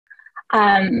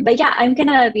But yeah, I'm going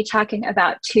to be talking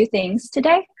about two things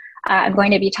today. I'm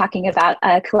going to be talking about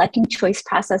collecting choice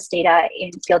process data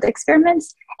in field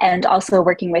experiments and also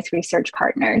working with research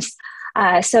partners.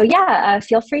 So yeah,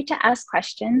 feel free to ask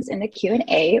questions in the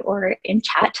Q&A or in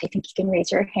chat. I think you can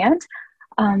raise your hand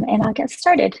and I'll get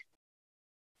started.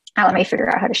 Let me figure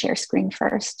out how to share screen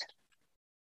first.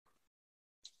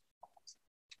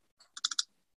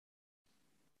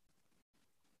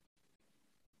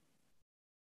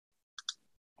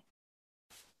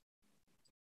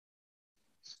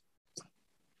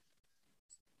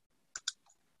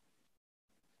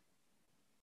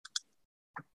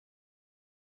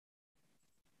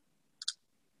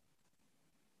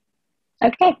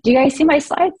 Okay, do you guys see my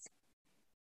slides?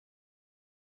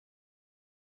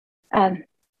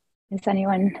 Is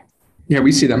anyone? Yeah,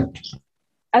 we see them.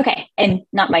 Okay, and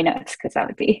not my notes, because that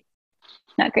would be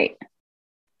not great.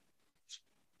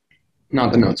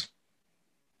 Not the notes.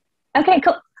 Okay,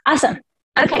 cool, awesome.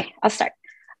 Okay, I'll start.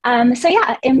 So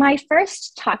yeah, in my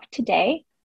first talk today,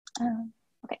 I'm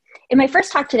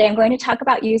going to talk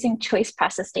about using choice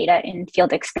process data in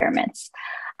field experiments.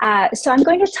 So I'm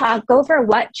going to go over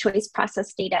what choice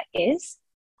process data is,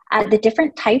 the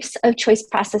different types of choice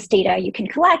process data you can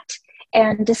collect,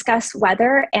 and discuss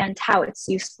whether and how it's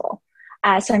useful.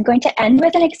 So I'm going to end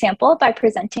with an example by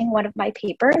presenting one of my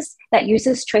papers that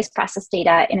uses choice process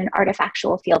data in an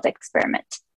artifactual field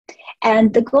experiment.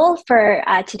 And the goal for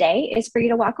today is for you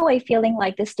to walk away feeling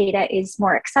like this data is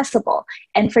more accessible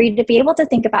and for you to be able to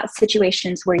think about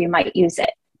situations where you might use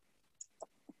it.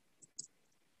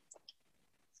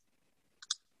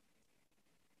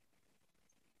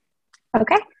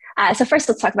 Okay, so first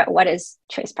let's talk about what is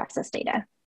choice process data.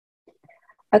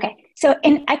 Okay, so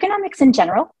in economics in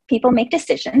general, people make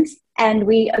decisions and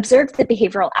we observe the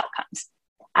behavioral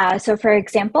outcomes. So for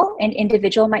example, an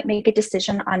individual might make a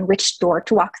decision on which door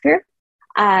to walk through,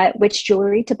 which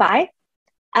jewelry to buy,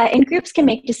 and groups can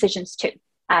make decisions too.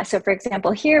 So for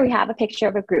example, here we have a picture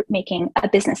of a group making a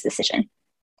business decision.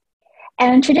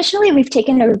 And traditionally, we've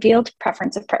taken a revealed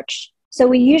preference approach. So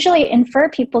we usually infer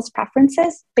people's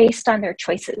preferences based on their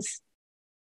choices.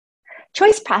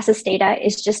 Choice process data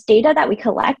is just data that we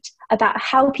collect about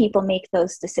how people make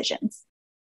those decisions.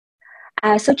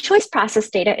 So choice process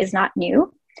data is not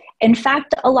new. In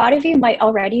fact, a lot of you might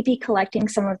already be collecting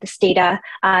some of this data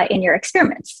in your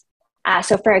experiments.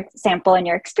 So for example, in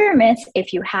your experiments,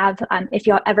 if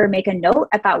you'll ever make a note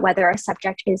about whether a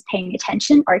subject is paying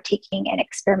attention or taking an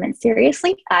experiment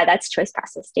seriously, that's choice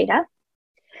process data.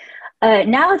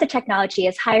 Now the technology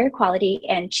is higher quality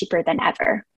and cheaper than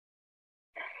ever.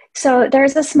 So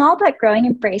there's a small but growing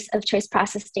embrace of choice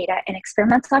process data in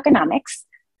experimental economics.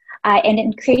 And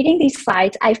in creating these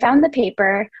slides, I found the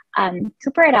paper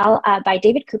Cooper et al. By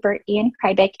David Cooper, Ian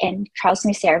Krybik, and Charles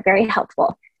Musser very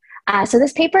helpful. So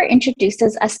this paper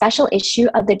introduces a special issue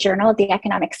of the Journal of the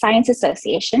Economic Science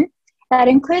Association that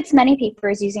includes many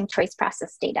papers using choice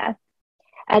process data.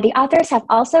 The authors have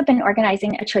also been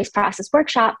organizing a choice process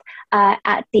workshop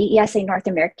at the ESA North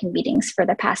American meetings for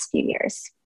the past few years.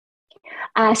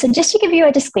 So just to give you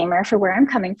a disclaimer for where I'm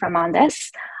coming from on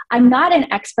this, I'm not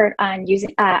an expert on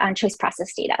choice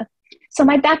process data. So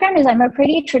my background is I'm a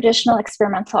pretty traditional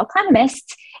experimental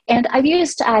economist, and I've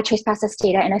used choice process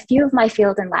data in a few of my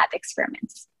field and lab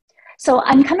experiments. So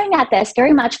I'm coming at this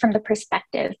very much from the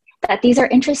perspective that these are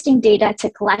interesting data to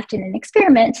collect in an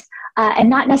experiment, and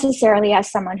not necessarily as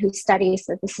someone who studies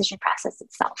the decision process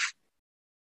itself.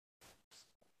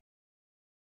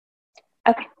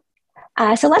 Okay.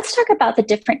 So let's talk about the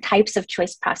different types of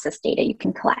choice process data you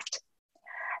can collect.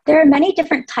 There are many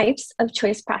different types of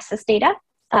choice process data,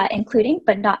 including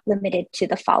but not limited to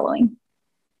the following.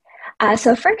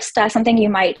 So first, something you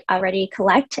might already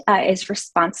collect is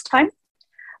response time.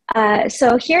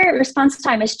 So here, response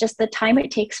time is just the time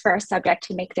it takes for a subject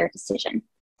to make their decision.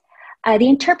 The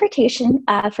interpretation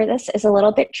for this is a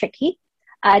little bit tricky.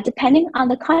 Depending on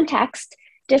the context,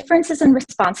 differences in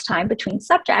response time between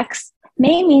subjects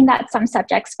may mean that some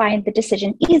subjects find the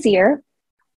decision easier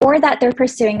or that they're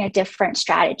pursuing a different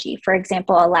strategy, for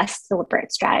example, a less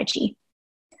deliberate strategy.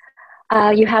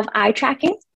 You have eye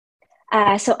tracking.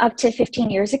 So up to 15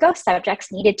 years ago,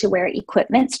 subjects needed to wear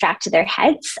equipment strapped to their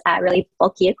heads, really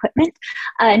bulky equipment.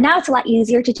 Now it's a lot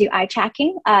easier to do eye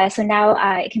tracking. So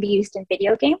now it can be used in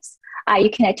video games. You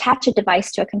can attach a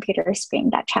device to a computer screen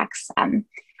that tracks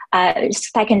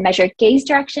that can measure gaze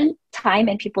direction, time,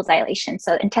 and pupil dilation,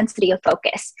 so intensity of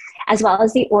focus, as well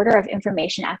as the order of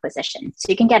information acquisition. So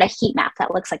you can get a heat map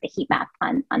that looks like the heat map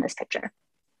on this picture.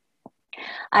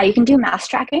 You can do mouse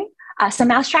tracking. So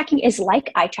mouse tracking is like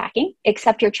eye tracking,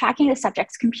 except you're tracking the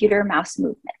subject's computer mouse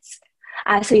movements.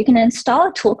 So you can install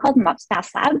a tool called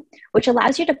MouseLab, which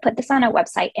allows you to put this on a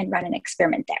website and run an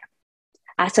experiment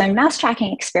there. So in mouse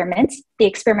tracking experiments, the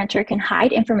experimenter can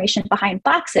hide information behind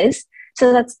boxes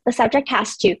so that the subject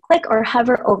has to click or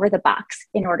hover over the box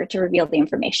in order to reveal the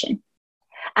information.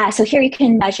 So here you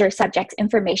can measure subjects'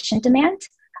 information demand,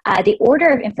 the order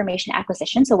of information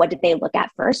acquisition, so what did they look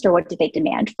at first or what did they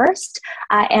demand first,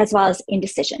 as well as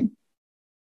indecision.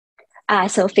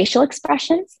 So facial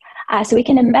expressions. So we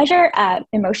can measure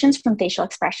emotions from facial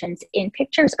expressions in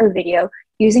pictures or video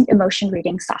using emotion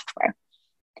reading software.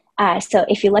 So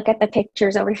if you look at the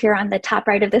pictures over here on the top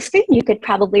right of the screen, you could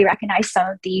probably recognize some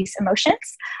of these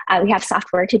emotions. We have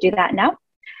software to do that now.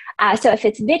 So if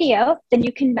it's video, then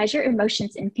you can measure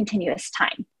emotions in continuous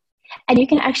time. And you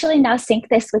can actually now sync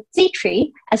this with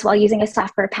ZTree as well using a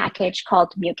software package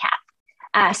called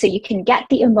MuCap. So you can get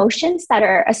the emotions that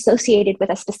are associated with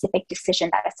a specific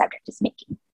decision that a subject is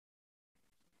making.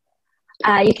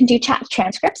 You can do chat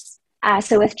transcripts.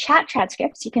 So with chat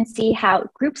transcripts, you can see how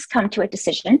groups come to a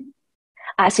decision.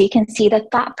 So you can see the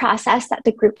thought process that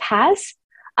the group has.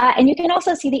 And you can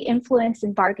also see the influence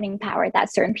and bargaining power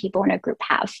that certain people in a group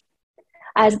have.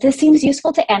 This seems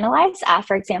useful to analyze,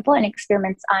 for example, in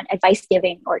experiments on advice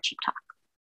giving or cheap talk.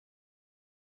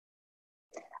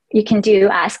 You can do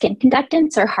skin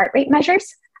conductance or heart rate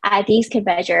measures. These can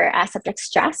measure subject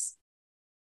stress.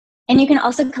 And you can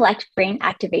also collect brain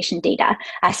activation data,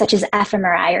 such as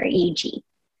fMRI or EEG.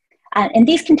 And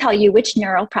these can tell you which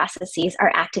neural processes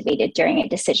are activated during a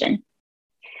decision.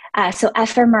 So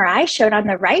fMRI, shown on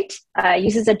the right,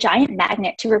 uses a giant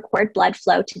magnet to record blood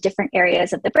flow to different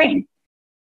areas of the brain.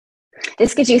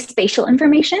 This gives you spatial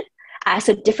information,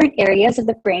 so different areas of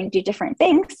the brain do different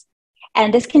things,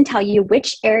 and this can tell you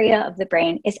which area of the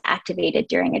brain is activated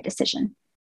during a decision.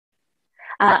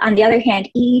 On the other hand,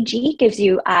 EEG gives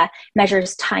you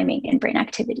measures timing in brain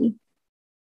activity.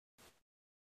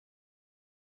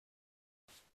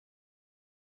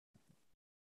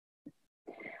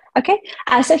 Okay,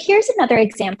 so here's another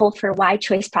example for why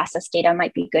choice process data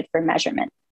might be good for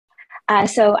measurement.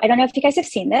 So I don't know if you guys have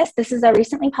seen this. This is a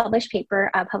recently published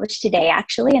paper, published today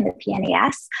actually in the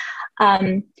PNAS.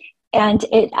 And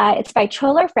it's by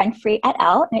Troller-Renfrey et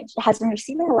al. And it has been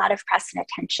receiving a lot of press and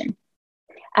attention.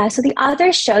 So the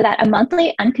authors show that a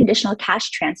monthly unconditional cash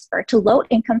transfer to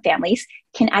low-income families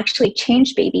can actually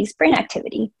change babies' brain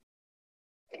activity.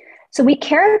 So we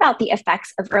care about the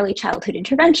effects of early childhood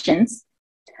interventions,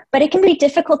 but it can be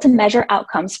difficult to measure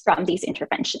outcomes from these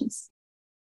interventions.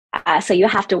 So you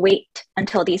have to wait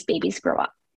until these babies grow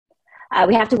up.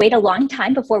 We have to wait a long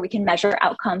time before we can measure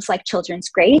outcomes like children's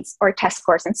grades or test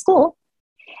scores in school.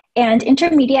 And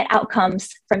intermediate outcomes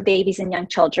from babies and young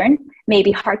children may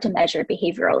be hard to measure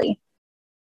behaviorally.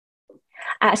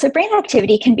 So brain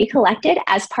activity can be collected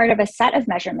as part of a set of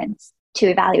measurements to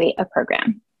evaluate a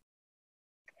program.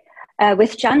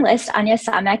 With John List, Anya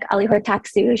Samek, Ali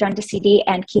Hortaksu, Jean Desidi,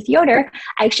 and Keith Yoder,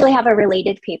 I actually have a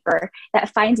related paper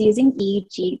that finds using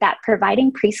EEG that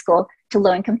providing preschool to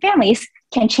low-income families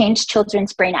can change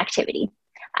children's brain activity.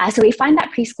 So we find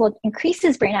that preschool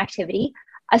increases brain activity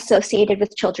associated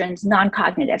with children's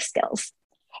non-cognitive skills.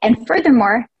 And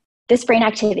furthermore, this brain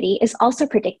activity is also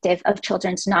predictive of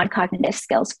children's non-cognitive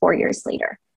skills 4 years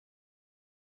later.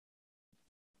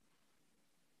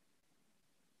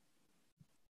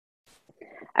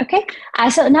 Okay,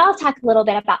 so now I'll talk a little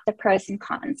bit about the pros and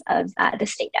cons of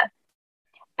this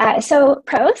data. So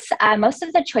pros, most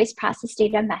of the choice process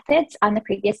data methods on the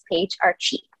previous page are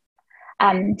cheap.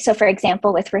 So for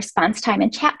example, with response time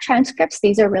and chat transcripts,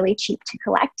 these are really cheap to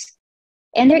collect.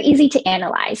 And they're easy to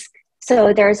analyze.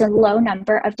 So there's a low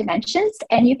number of dimensions,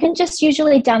 and you can just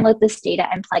usually download this data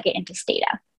and plug it into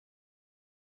Stata.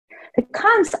 The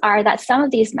cons are that some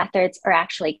of these methods are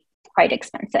actually quite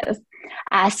expensive.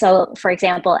 So for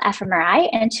example, fMRI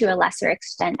and to a lesser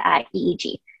extent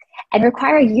EEG, and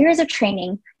require years of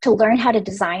training to learn how to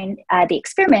design the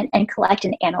experiment and collect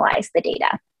and analyze the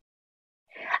data.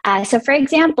 So for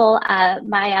example,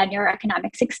 my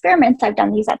neuroeconomics experiments, I've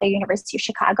done these at the University of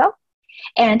Chicago.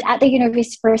 And at the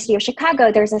University of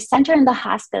Chicago, there's a center in the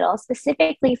hospital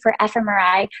specifically for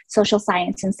fMRI, social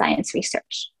science, and science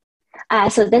research.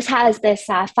 So this has this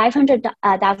 $500,000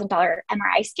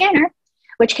 MRI scanner,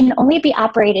 which can only be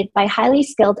operated by highly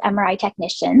skilled MRI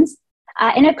technicians,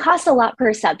 and it costs a lot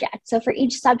per subject. So for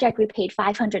each subject, we paid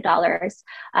 $500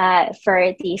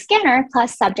 for the scanner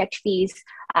plus subject fees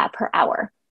per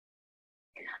hour.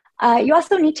 You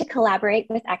also need to collaborate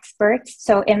with experts.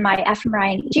 So in my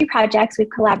fMRI and EEG projects, we've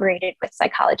collaborated with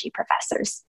psychology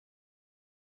professors.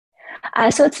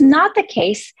 So it's not the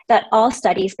case that all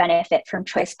studies benefit from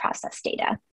choice process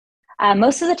data.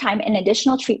 Most of the time, an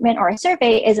additional treatment or a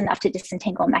survey is enough to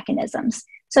disentangle mechanisms.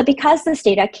 So because this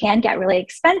data can get really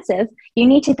expensive, you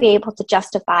need to be able to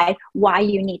justify why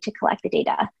you need to collect the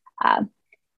data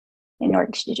in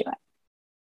order to do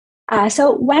it.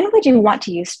 So when would you want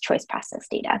to use choice process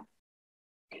data?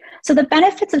 So the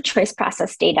benefits of choice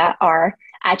process data are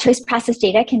choice process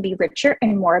data can be richer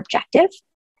and more objective,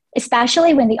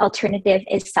 especially when the alternative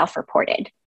is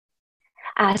self-reported.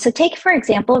 So take, for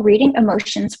example, reading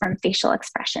emotions from facial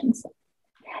expressions.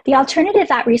 The alternative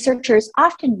that researchers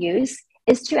often use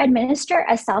is to administer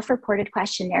a self-reported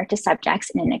questionnaire to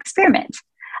subjects in an experiment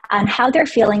on how they're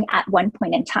feeling at one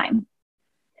point in time.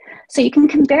 So you can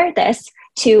compare this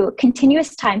to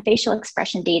continuous time facial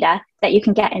expression data that you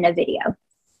can get in a video.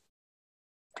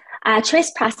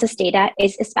 Choice process data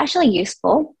is especially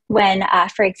useful when,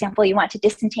 for example, you want to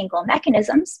disentangle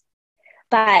mechanisms,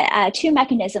 but two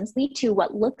mechanisms lead to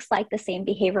what looks like the same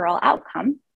behavioral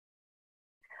outcome.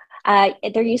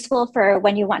 They're useful for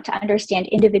when you want to understand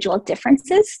individual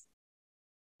differences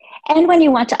and when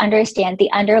you want to understand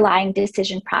the underlying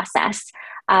decision process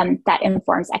that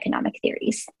informs economic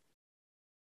theories.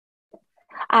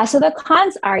 So the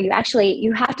cons are you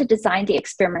have to design the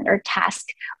experiment or task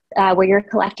where you're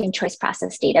collecting choice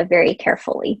process data very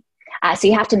carefully. So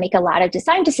you have to make a lot of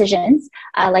design decisions,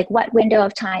 like what window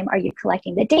of time are you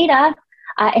collecting the data?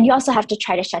 And you also have to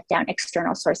try to shut down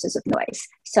external sources of noise.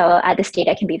 So this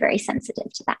data can be very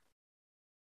sensitive to that.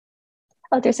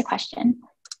 Oh, there's a question.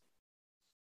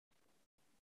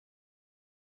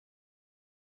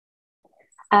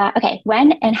 Okay,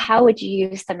 when and how would you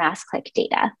use the mouse click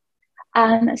data?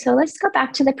 So let's go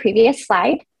back to the previous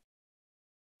slide.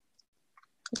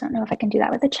 I don't know if I can do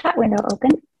that with the chat window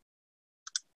open.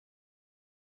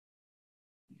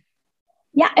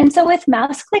 Yeah, and so with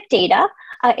mouse click data,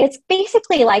 it's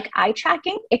basically like eye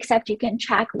tracking, except you can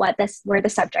track where the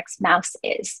subject's mouse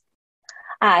is.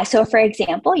 So for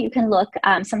example, you can look,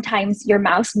 sometimes your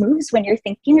mouse moves when you're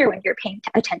thinking or when you're paying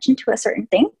attention to a certain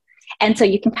thing. And so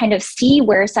you can kind of see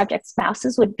where subjects'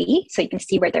 mouses would be, so you can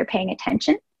see where they're paying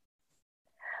attention.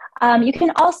 You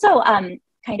can also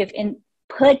kind of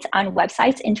input on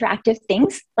websites interactive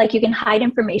things, like you can hide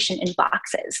information in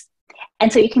boxes.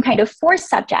 And so you can kind of force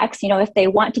subjects, if they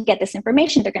want to get this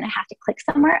information, they're going to have to click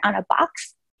somewhere on a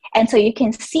box. And so you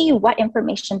can see what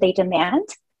information they demand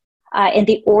in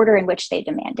the order in which they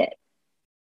demand it.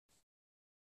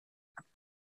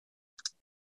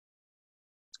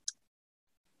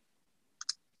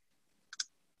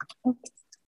 Oops.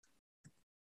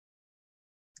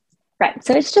 Right,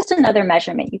 so it's just another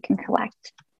measurement you can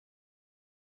collect.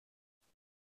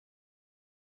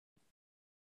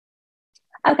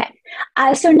 Okay,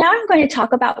 so now I'm going to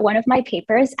talk about one of my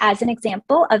papers as an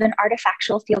example of an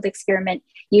artifactual field experiment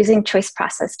using choice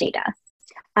process data.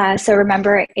 So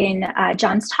remember in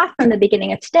John's talk from the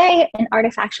beginning of today, an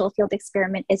artifactual field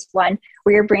experiment is one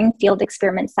where you're bringing field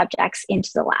experiment subjects into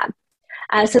the lab.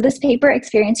 So this paper,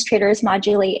 Experienced Traders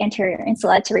Modulate Anterior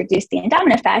Insula to Reduce the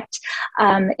Endowment Effect,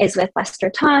 is with Lester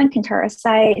Tong, Kentaro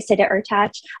Sai, Seda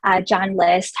Ertach, John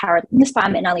List, Howard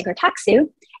Nussbaum, and Ali Hirtaksu,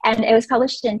 and it was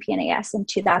published in PNAS in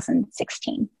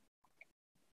 2016.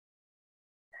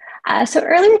 So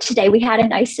earlier today, we had a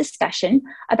nice discussion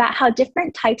about how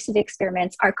different types of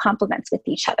experiments are complements with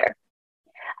each other.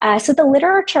 So the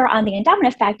literature on the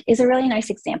endowment effect is a really nice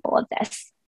example of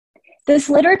this.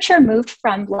 This literature moved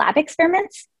from lab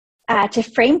experiments to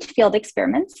framed field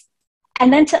experiments,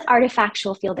 and then to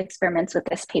artifactual field experiments with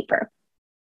this paper.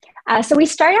 So we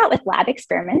start out with lab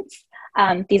experiments.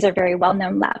 These are very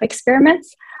well-known lab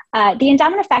experiments. The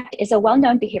endowment effect is a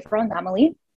well-known behavioral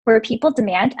anomaly where people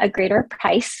demand a greater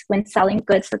price when selling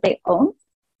goods that they own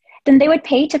than they would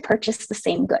pay to purchase the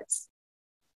same goods.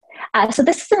 So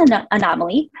this is an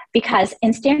anomaly because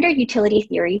in standard utility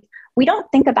theory, we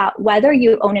don't think about whether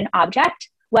you own an object,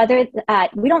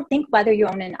 we don't think whether you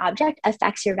own an object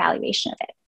affects your valuation of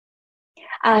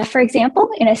it. For example,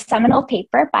 in a seminal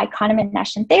paper by Kahneman,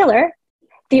 Nash, and Thaler,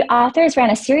 the authors ran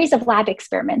a series of lab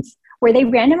experiments where they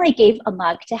randomly gave a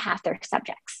mug to half their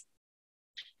subjects.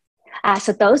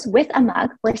 So those with a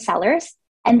mug were sellers,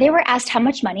 and they were asked how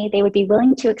much money they would be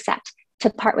willing to accept to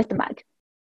part with the mug.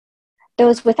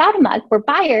 Those without a mug were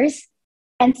buyers,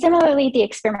 and similarly, the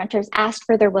experimenters asked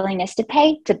for their willingness to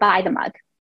pay to buy the mug.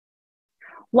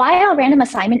 While random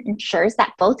assignment ensures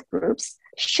that both groups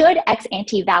should ex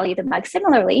ante value the mug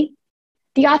similarly,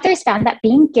 the authors found that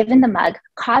being given the mug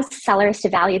caused sellers to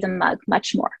value the mug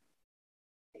much more.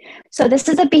 So this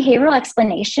is a behavioral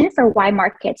explanation for why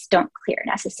markets don't clear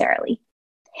necessarily.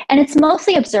 And it's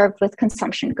mostly observed with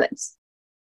consumption goods.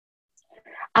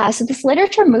 So this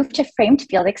literature moved to framed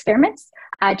field experiments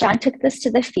John took this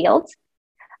to the field.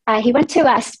 He went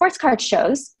to sports card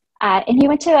shows, and he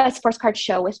went to a sports card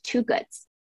show with two goods.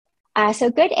 So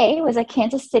good A was a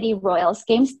Kansas City Royals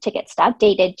games ticket stub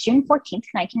dated June 14th,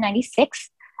 1996,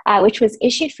 which was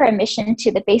issued for admission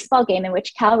to the baseball game in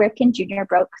which Cal Ripken Jr.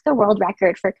 broke the world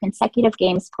record for consecutive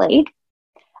games played.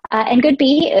 And good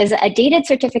B is a dated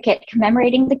certificate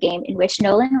commemorating the game in which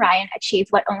Nolan Ryan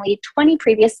achieved what only 20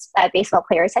 previous baseball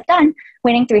players had done,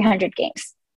 winning 300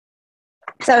 games.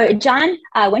 So John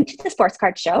went to the sports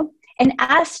card show and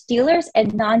asked dealers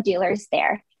and non-dealers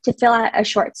there to fill out a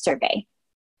short survey.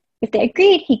 If they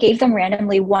agreed, he gave them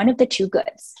randomly one of the two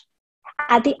goods.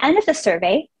 At the end of the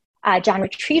survey, John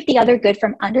retrieved the other good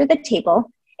from under the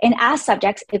table and asked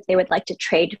subjects if they would like to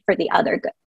trade for the other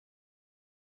good.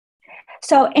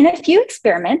 So in a few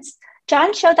experiments,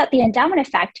 John showed that the endowment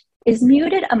effect is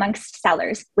muted amongst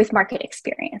sellers with market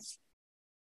experience,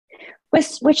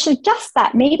 which suggests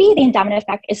that maybe the endowment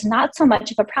effect is not so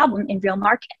much of a problem in real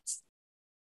markets.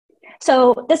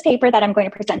 So this paper that I'm going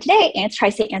to present today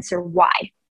tries to answer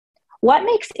why. What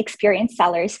makes experienced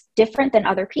sellers different than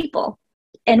other people?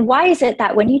 And why is it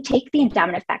that when you take the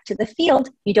endowment effect to the field,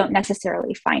 you don't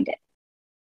necessarily find it?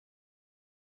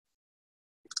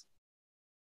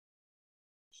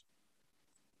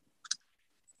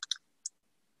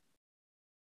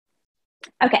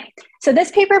 Okay, so this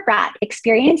paper brought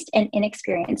experienced and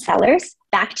inexperienced sellers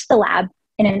back to the lab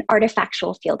in an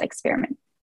artifactual field experiment.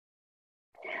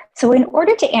 So in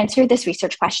order to answer this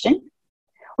research question,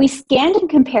 we scanned and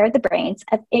compared the brains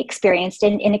of experienced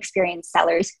and inexperienced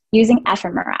sellers using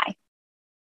fMRI.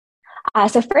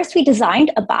 So first we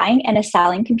designed a buying and a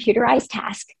selling computerized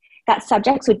task that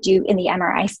subjects would do in the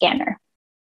MRI scanner.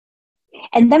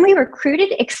 And then we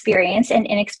recruited experienced and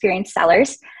inexperienced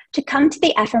sellers to come to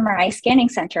the fMRI scanning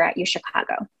center at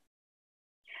UChicago.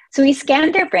 So we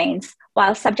scanned their brains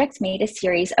while subjects made a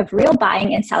series of real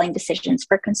buying and selling decisions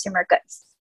for consumer goods.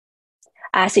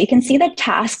 So you can see the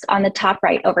task on the top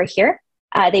right over here.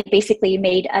 They basically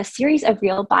made a series of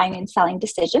real buying and selling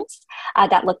decisions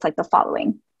that looked like the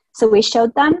following. So we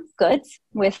showed them goods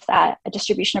with a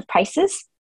distribution of prices,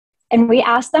 and we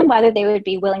asked them whether they would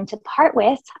be willing to part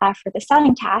with for the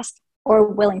selling task or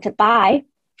willing to buy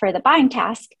for the buying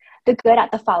task the good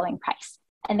at the following price.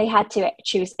 And they had to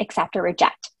choose accept or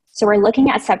reject. So we're looking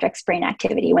at subjects' brain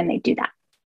activity when they do that.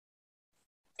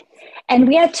 And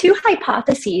we had two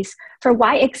hypotheses for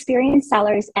why experienced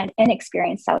sellers and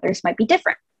inexperienced sellers might be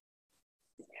different.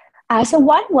 So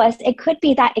one was it could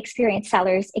be that experienced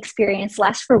sellers experience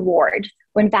less reward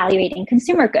when valuating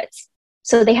consumer goods.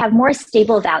 So they have more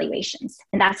stable valuations,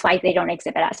 and that's why they don't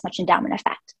exhibit as much endowment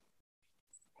effect.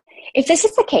 If this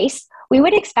is the case, we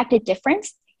would expect a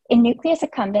difference in nucleus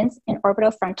accumbens and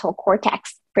orbitofrontal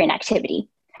cortex brain activity,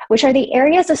 which are the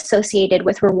areas associated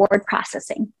with reward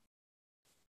processing.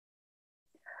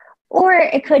 Or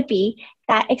it could be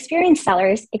that experienced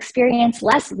sellers experience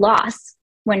less loss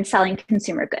when selling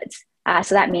consumer goods.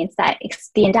 So that means that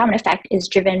the endowment effect is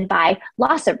driven by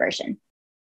loss aversion.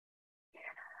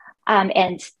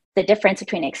 And the difference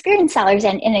between experienced sellers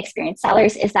and inexperienced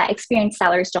sellers is that experienced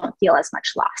sellers don't feel as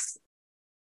much loss.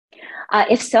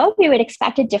 If so, we would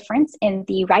expect a difference in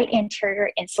the right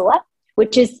anterior insula,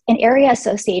 which is an area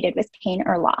associated with pain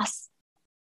or loss.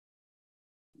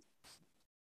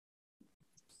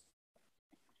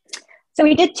 So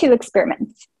we did two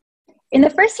experiments. In the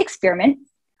first experiment,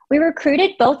 we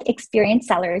recruited both experienced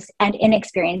sellers and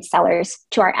inexperienced sellers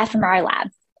to our fMRI lab,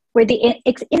 where the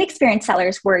inexperienced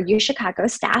sellers were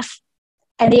UChicago staff,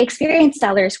 and the experienced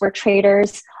sellers were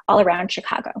traders all around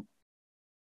Chicago.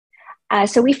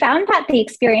 So we found that the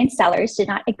experienced sellers did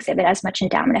not exhibit as much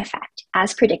endowment effect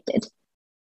as predicted.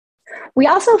 We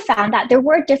also found that there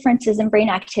were differences in brain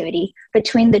activity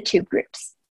between the two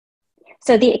groups.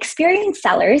 So the experienced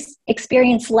sellers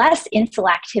experienced less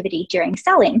insula activity during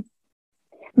selling,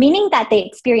 meaning that they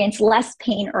experienced less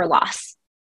pain or loss.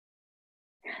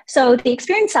 So the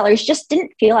experienced sellers just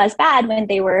didn't feel as bad when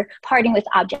they were parting with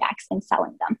objects and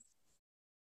selling them.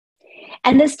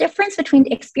 And this difference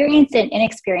between experienced and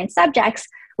inexperienced subjects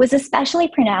was especially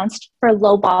pronounced for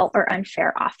lowball or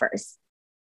unfair offers.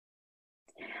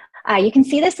 You can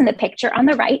see this in the picture on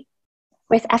the right.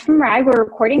 With fMRI, we're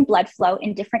recording blood flow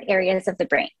in different areas of the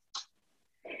brain.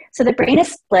 So the brain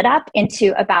is split up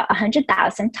into about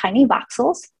 100,000 tiny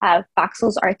voxels.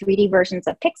 Voxels are 3D versions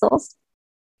of pixels.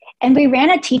 And we ran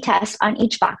a t-test on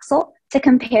each voxel to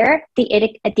compare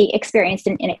the experienced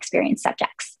and inexperienced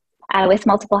subjects with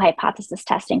multiple hypothesis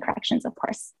testing corrections, of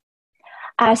course.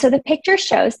 So the picture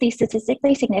shows these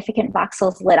statistically significant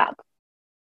voxels lit up.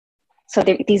 So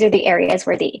these are the areas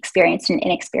where the experienced and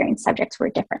inexperienced subjects were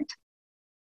different.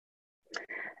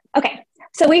 Okay,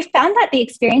 so we found that the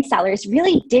experienced sellers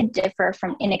really did differ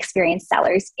from inexperienced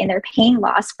sellers in their pain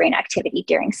loss brain activity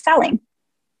during selling.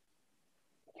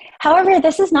 However,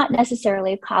 this is not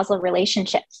necessarily a causal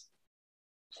relationship.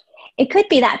 It could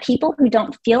be that people who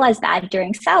don't feel as bad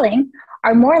during selling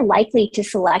are more likely to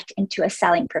select into a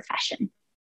selling profession.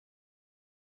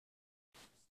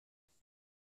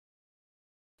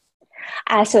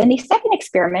 So in the second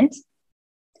experiment,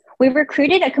 we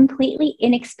recruited a completely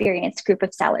inexperienced group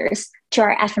of sellers to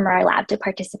our fMRI lab to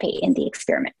participate in the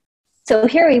experiment. So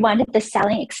here we wanted the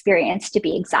selling experience to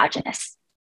be exogenous.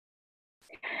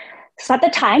 So at the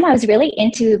time, I was really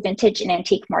into vintage and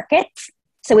antique markets.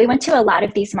 So we went to a lot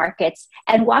of these markets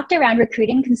and walked around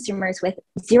recruiting consumers with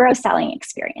zero selling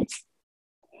experience.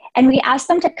 And we asked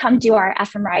them to come do our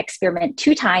fMRI experiment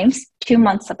 2 times, 2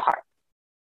 months apart.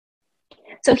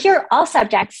 So here, all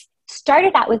subjects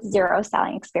started out with zero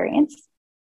selling experience.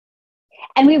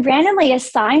 And we randomly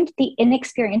assigned the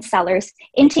inexperienced sellers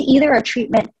into either a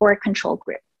treatment or a control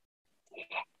group.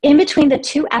 In between the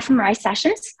 2 fMRI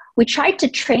sessions, we tried to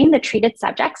train the treated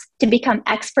subjects to become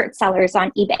expert sellers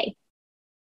on eBay.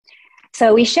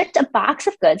 So we shipped a box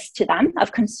of goods to them,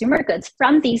 of consumer goods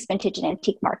from these vintage and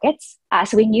antique markets.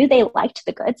 So we knew they liked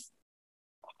the goods.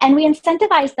 And we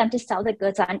incentivized them to sell the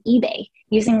goods on eBay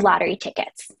using lottery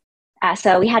tickets.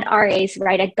 So we had RAs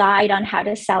write a guide on how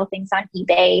to sell things on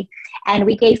eBay, and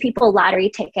we gave people lottery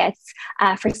tickets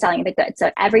for selling the goods. So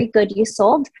every good you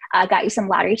sold got you some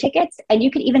lottery tickets, and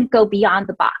you could even go beyond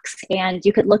the box, and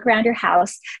you could look around your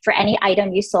house for any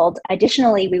item you sold.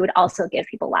 Additionally, we would also give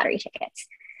people lottery tickets.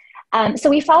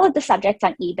 So we followed the subjects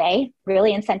on eBay,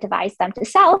 really incentivized them to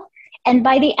sell, and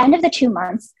by the end of the 2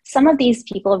 months, some of these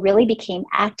people really became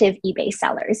active eBay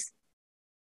sellers.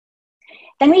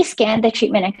 Then we scanned the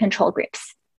treatment and control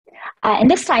groups. And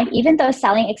this time, even though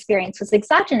selling experience was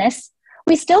exogenous,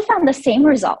 we still found the same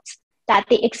result, that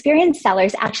the experienced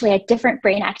sellers actually had different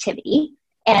brain activity,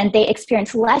 and they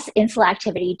experienced less insula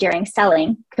activity during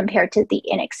selling compared to the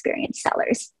inexperienced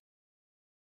sellers.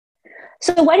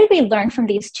 So what did we learn from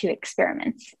these 2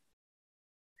 experiments?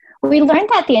 We learned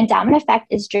that the endowment effect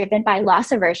is driven by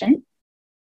loss aversion.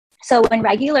 So when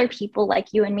regular people like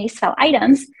you and me sell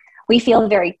items, we feel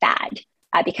very bad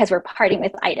because we're parting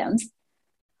with items.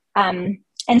 And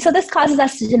so this causes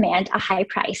us to demand a high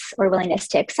price or willingness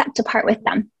to accept to part with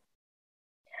them.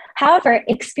 However,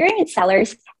 experienced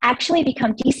sellers actually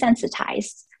become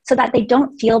desensitized so that they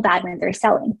don't feel bad when they're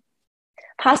selling,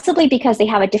 possibly because they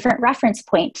have a different reference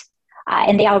point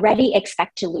and they already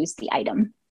expect to lose the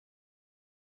item.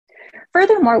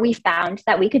 Furthermore, we found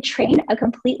that we could train a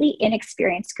completely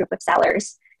inexperienced group of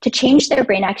sellers to change their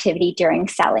brain activity during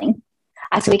selling.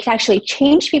 So we could actually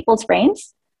change people's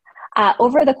brains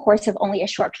over the course of only a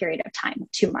short period of time,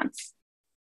 2 months.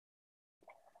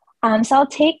 So I'll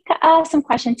take some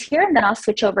questions here, and then I'll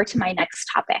switch over to my next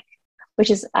topic, which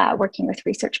is working with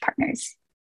research partners.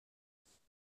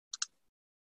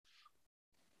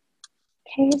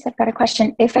 Okay, so I've got a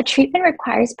question. If a treatment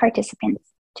requires participants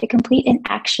to complete an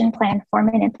action plan, form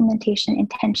and implementation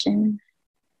intention,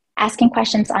 asking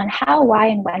questions on how, why,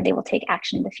 and when they will take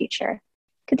action in the future,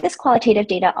 could this qualitative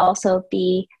data also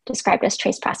be described as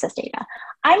choice process data?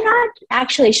 I'm not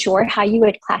actually sure how you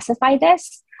would classify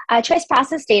this. Choice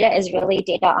process data is really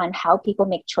data on how people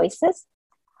make choices.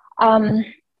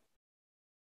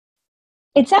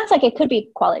 It sounds like it could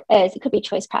be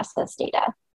choice process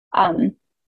data.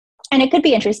 And it could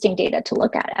be interesting data to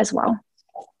look at as well.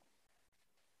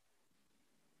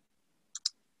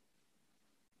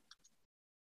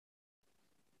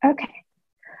 Okay.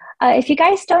 If you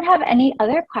guys don't have any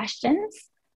other questions,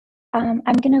 I'm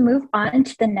going to move on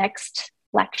to the next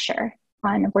lecture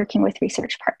on working with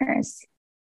research partners.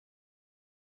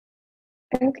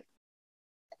 Okay,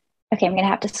 I'm going to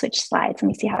have to switch slides. Let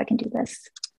me see how I can do this.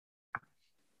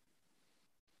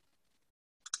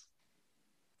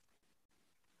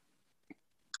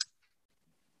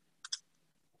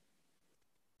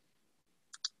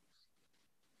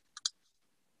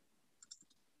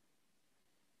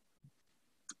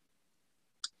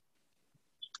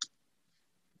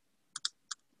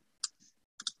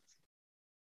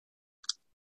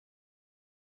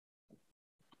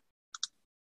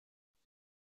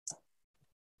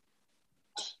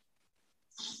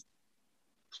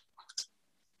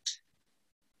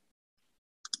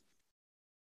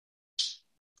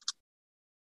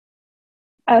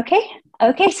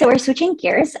 Okay, so we're switching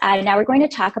gears. Now we're going to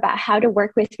talk about how to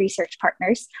work with research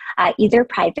partners, either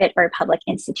private or public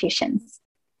institutions.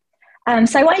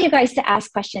 So I want you guys to ask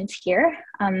questions here.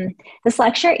 This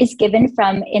lecture is given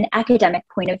from an academic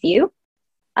point of view.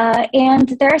 And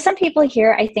there are some people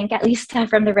here, I think, at least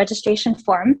from the registration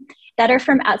form, that are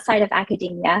from outside of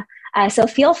academia. So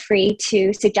feel free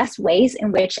to suggest ways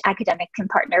in which academics can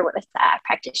partner with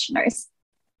practitioners.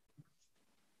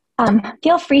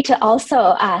 Feel free to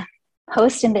also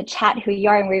post in the chat who you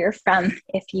are and where you're from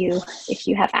if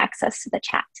you have access to the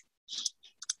chat.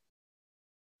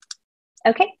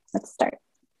 Okay, let's start.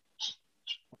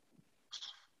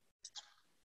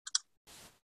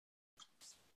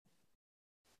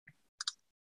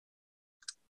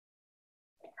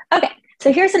 Okay,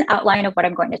 so here's an outline of what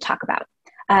I'm going to talk about.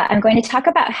 I'm going to talk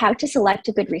about how to select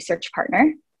a good research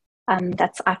partner.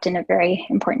 That's often a very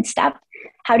important step.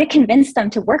 How to convince them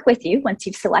to work with you once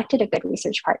you've selected a good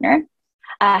research partner.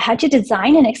 How to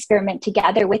design an experiment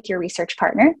together with your research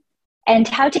partner. And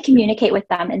how to communicate with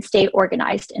them and stay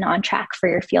organized and on track for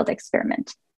your field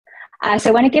experiment. So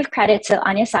I want to give credit to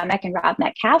Anya Samek and Rob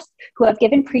Metcalf, who have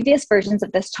given previous versions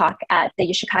of this talk at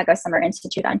the Chicago Summer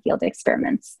Institute on Field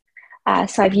Experiments.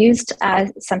 So I've used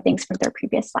some things from their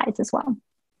previous slides as well.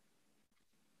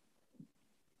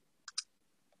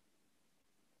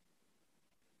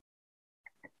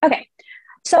 Okay,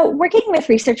 so working with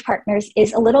research partners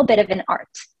is a little bit of an art.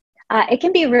 It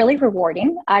can be really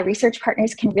rewarding. Research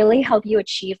partners can really help you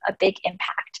achieve a big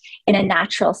impact in a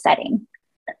natural setting.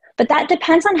 But that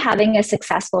depends on having a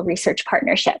successful research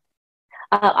partnership.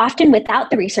 Often without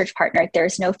the research partner,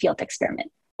 there's no field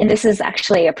experiment. And this is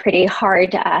actually a pretty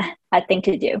hard thing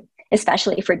to do,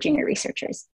 especially for junior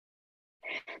researchers.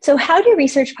 So how do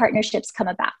research partnerships come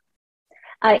about?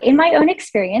 In my own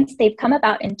experience, they've come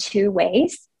about in two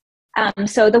ways.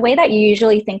 So the way that you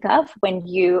usually think of when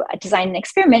you design an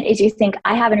experiment is you think,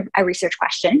 I have a research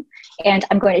question, and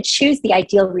I'm going to choose the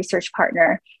ideal research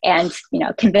partner and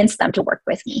convince them to work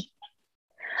with me.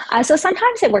 So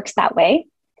sometimes it works that way.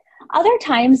 Other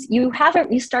times you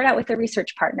start out with a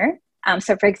research partner.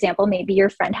 So for example, maybe your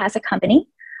friend has a company.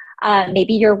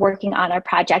 Maybe you're working on a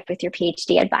project with your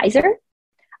PhD advisor.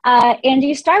 And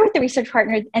you start with the research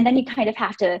partner, and then you kind of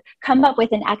have to come up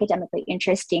with an academically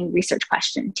interesting research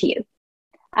question to you.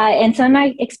 And so in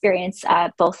my experience,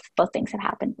 both things have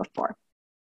happened before.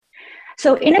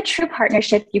 So in a true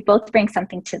partnership, you both bring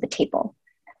something to the table.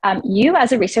 You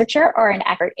as a researcher are an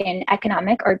expert in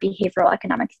economic or behavioral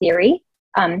economic theory,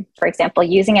 for example,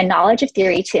 using a knowledge of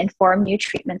theory to inform new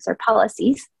treatments or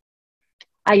policies.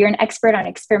 You're an expert on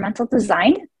experimental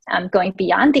design, going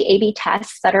beyond the A/B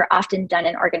tests that are often done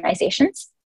in organizations,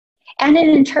 and an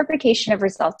interpretation of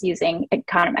results using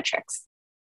econometrics.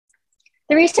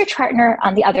 The research partner,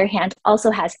 on the other hand,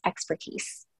 also has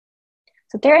expertise.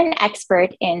 So they're an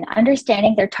expert in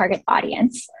understanding their target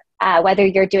audience, whether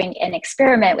you're doing an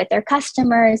experiment with their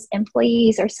customers,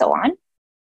 employees, or so on,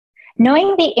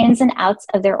 knowing the ins and outs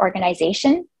of their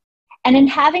organization, and in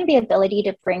having the ability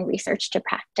to bring research to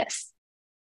practice.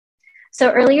 So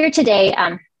earlier today,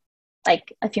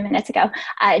 like a few minutes ago,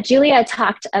 Julia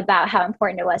talked about how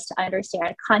important it was to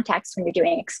understand context when you're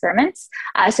doing experiments.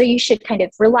 So you should kind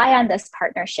of rely on this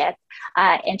partnership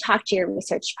and talk to your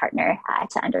research partner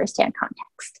to understand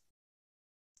context.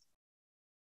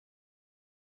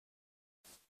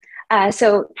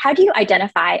 So how do you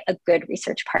identify a good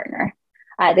research partner?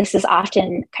 This is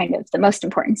often kind of the most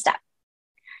important step.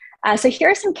 So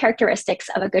here are some characteristics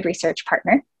of a good research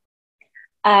partner.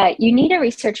 You need a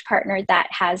research partner that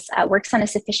works on a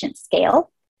sufficient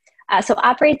scale, so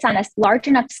operates on a large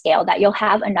enough scale that you'll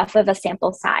have enough of a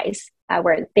sample size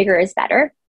where bigger is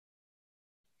better.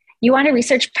 You want a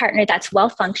research partner that's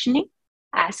well-functioning,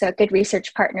 so a good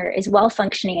research partner is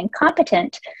well-functioning and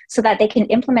competent so that they can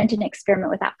implement an experiment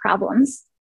without problems.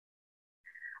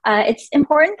 It's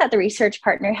important that the research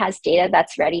partner has data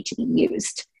that's ready to be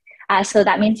used. So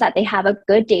that means that they have a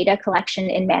good data collection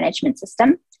and management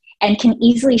system and can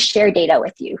easily share data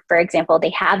with you. For example, they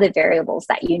have the variables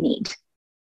that you need.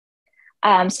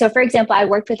 So for example, I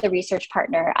worked with a research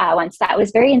partner once that was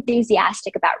very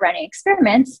enthusiastic about running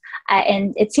experiments,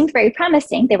 and it seemed very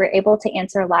promising. They were able to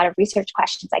answer a lot of research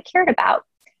questions I cared about.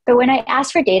 But when I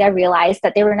asked for data, I realized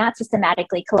that they were not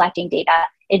systematically collecting data.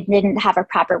 It didn't have a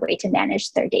proper way to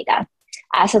manage their data.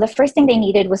 So the first thing they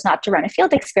needed was not to run a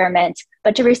field experiment,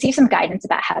 but to receive some guidance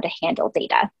about how to handle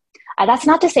data. That's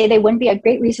not to say they wouldn't be a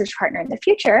great research partner in the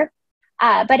future,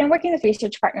 but in working with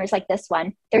research partners like this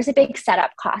one, there's a big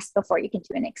setup cost before you can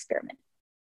do an experiment.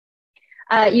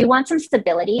 You want some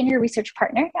stability in your research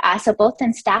partner, so both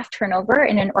in staff turnover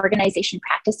and in organization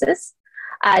practices.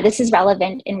 This is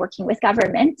relevant in working with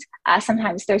government.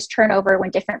 Sometimes there's turnover when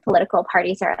different political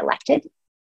parties are elected.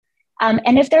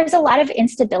 And if there's a lot of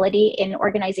instability in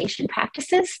organization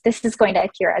practices, this is going to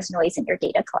appear as noise in your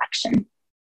data collection.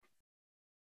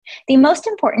 The most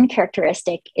important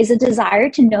characteristic is a desire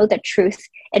to know the truth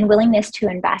and willingness to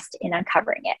invest in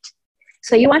uncovering it.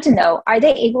 So you want to know, are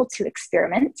they able to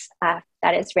experiment,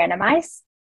 that is randomized?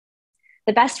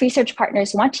 The best research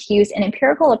partners want to use an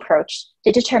empirical approach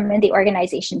to determine the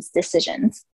organization's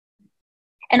decisions.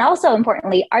 And also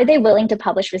importantly, are they willing to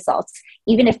publish results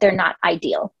even if they're not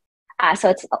ideal? So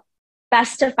it's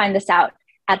best to find this out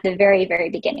at the very, very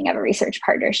beginning of a research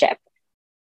partnership.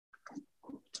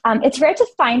 It's rare to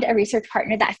find a research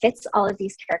partner that fits all of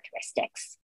these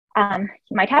characteristics.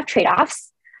 You might have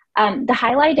trade-offs. The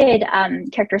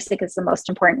highlighted characteristic is the most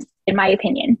important, in my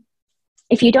opinion.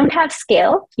 If you don't have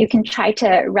scale, you can try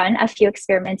to run a few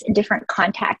experiments in different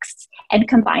contexts and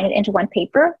combine it into one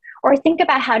paper, or think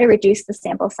about how to reduce the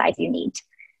sample size you need.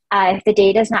 If the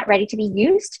data is not ready to be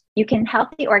used, you can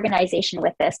help the organization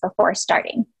with this before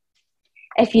starting.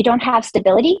 If you don't have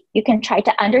stability, you can try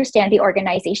to understand the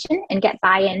organization and get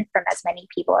buy-in from as many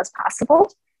people as possible.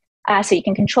 So you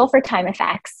can control for time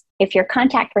effects. If your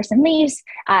contact person leaves,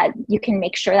 you can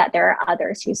make sure that there are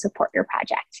others who support your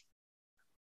project.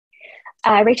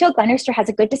 Rachel Glenister has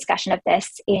a good discussion of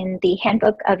this in the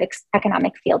Handbook of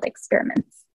Economic Field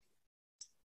Experiments.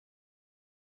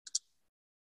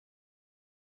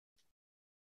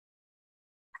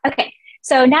 Okay,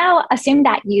 so now assume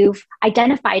that you've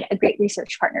identified a great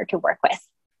research partner to work with.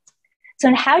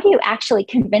 So how do you actually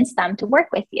convince them to work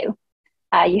with you?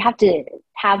 You have to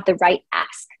have the right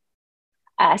ask.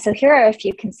 So here are a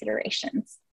few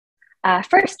considerations.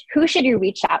 First, who should you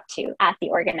reach out to at the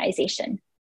organization?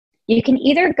 You can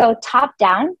either go top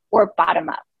down or bottom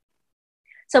up.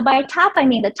 So by top, I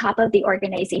mean the top of the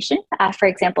organization, for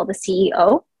example, the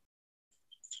CEO.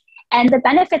 And the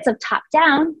benefits of top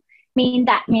down means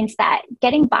that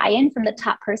getting buy-in from the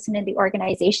top person in the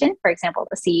organization, for example,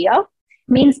 the CEO,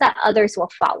 means that others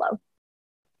will follow.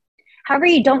 However,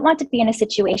 you don't want to be in a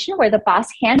situation where the boss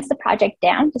hands the project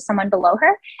down to someone below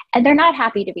her and they're not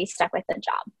happy to be stuck with the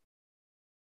job.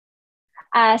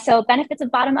 So benefits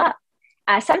of bottom up.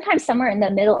 Sometimes somewhere in the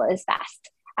middle is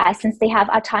best, since they have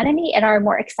autonomy and are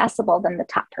more accessible than the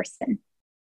top person.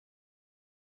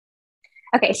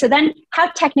 Okay, so then how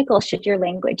technical should your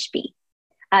language be?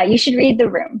 You should read the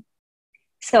room.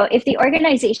 So if the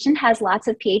organization has lots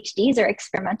of PhDs or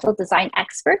experimental design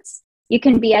experts, you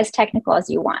can be as technical as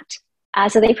you want.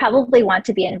 So they probably want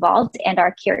to be involved and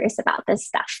are curious about this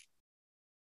stuff.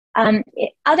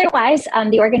 Otherwise,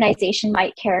 the organization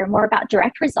might care more about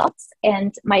direct results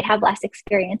and might have less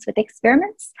experience with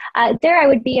experiments. There, I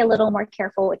would be a little more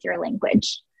careful with your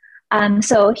language.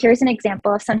 So here's an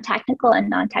example of some technical and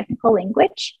non-technical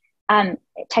language.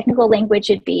 Technical language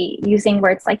would be using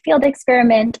words like field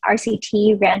experiment,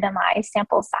 RCT, randomized,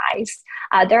 sample size.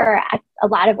 There are a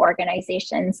lot of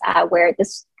organizations where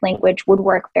this language would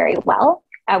work very well,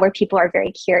 where people are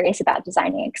very curious about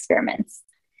designing experiments.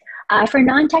 For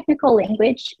non-technical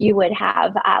language, you would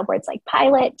have words like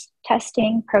pilot,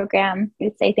 testing, program. You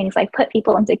would say things like put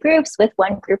people into groups with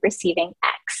one group receiving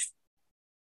X.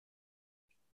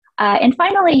 And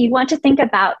finally, you want to think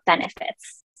about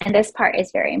benefits. And this part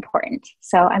is very important.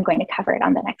 So I'm going to cover it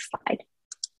on the next slide.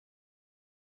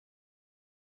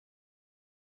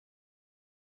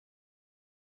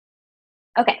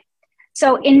 Okay,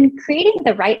 so in creating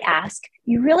the right ask,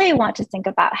 you really want to think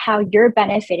about how you're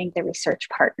benefiting the research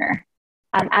partner.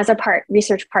 As a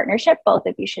research partnership, both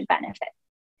of you should benefit.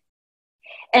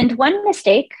 And one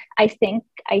mistake I think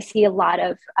I see a lot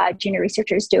of junior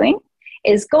researchers doing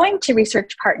is going to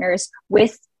research partners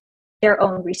with their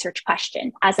own research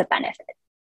question as a benefit.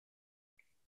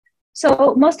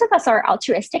 So most of us are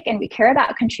altruistic and we care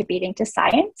about contributing to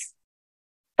science,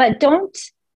 but don't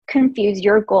confuse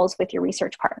your goals with your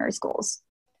research partner's goals.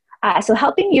 So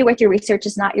helping you with your research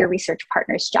is not your research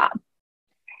partner's job.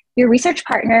 Your research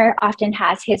partner often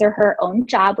has his or her own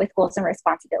job with goals and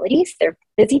responsibilities. They're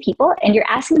busy people, and you're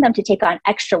asking them to take on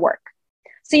extra work.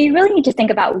 So you really need to think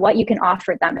about what you can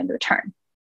offer them in return.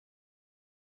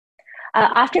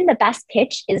 Often the best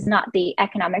pitch is not the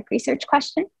economic research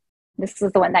question. This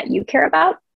is the one that you care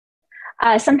about.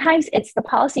 Sometimes it's the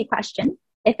policy question,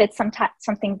 if it's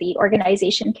something the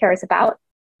organization cares about,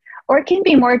 or it can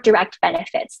be more direct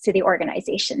benefits to the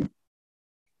organization.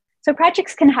 So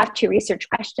projects can have two research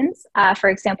questions. For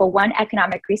example, one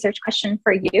economic research question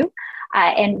for you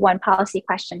and one policy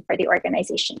question for the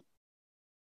organization.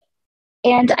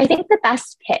 And I think the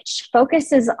best pitch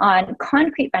focuses on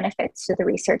concrete benefits to the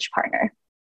research partner.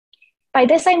 By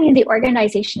this, I mean the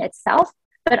organization itself,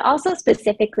 but also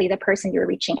specifically the person you're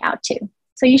reaching out to.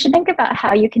 So you should think about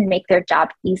how you can make their job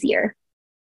easier.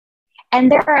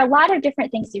 And there are a lot of different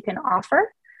things you can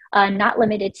offer, not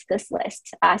limited to this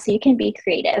list. So you can be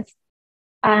creative.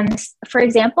 For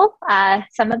example,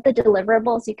 some of the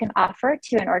deliverables you can offer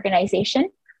to an organization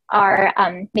are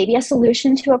maybe a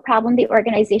solution to a problem the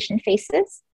organization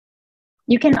faces.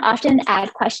 You can often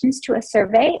add questions to a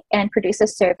survey and produce a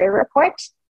survey report.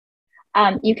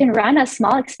 You can run a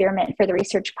small experiment for the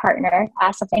research partner,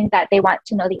 something that they want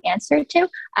to know the answer to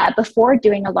before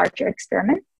doing a larger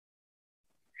experiment.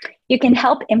 You can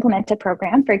help implement a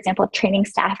program, for example, training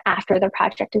staff after the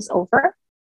project is over.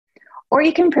 Or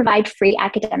you can provide free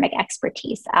academic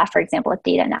expertise, for example,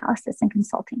 data analysis and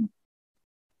consulting.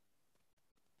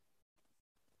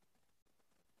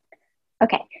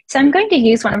 Okay, so I'm going to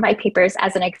use one of my papers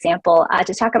as an example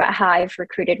to talk about how I've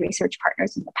recruited research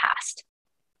partners in the past.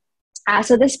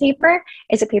 So this paper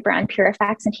is a paper on pure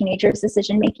effects and teenagers'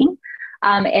 decision-making.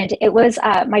 And it was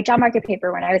my job market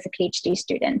paper when I was a PhD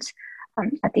student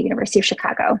at the University of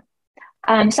Chicago.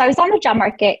 So I was on the job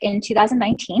market in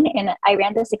 2019, and I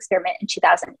ran this experiment in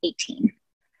 2018.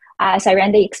 So I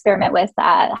ran the experiment with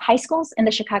high schools in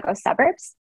the Chicago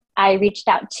suburbs. I reached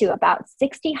out to about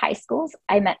 60 high schools.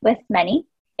 I met with many,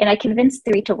 and I convinced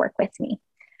 3 to work with me.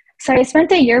 So I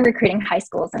spent a year recruiting high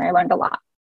schools, and I learned a lot.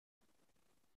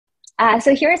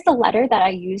 So here's the letter that I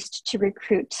used to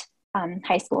recruit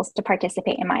high schools to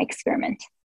participate in my experiment.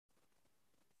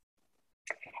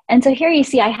 And so here you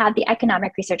see I have the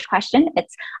economic research question.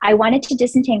 It's, I wanted to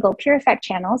disentangle pure effect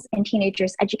channels in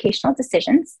teenagers' educational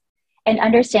decisions and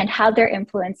understand how they're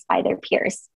influenced by their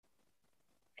peers.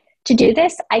 To do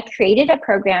this, I created a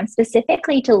program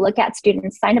specifically to look at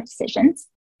students' sign-up decisions,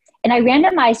 and I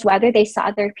randomized whether they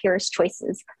saw their peers'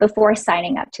 choices before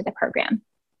signing up to the program.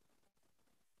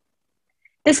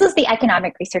 This was the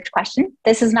economic research question.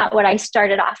 This is not what I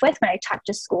started off with when I talked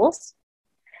to schools.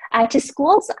 To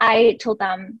schools, I told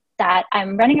them that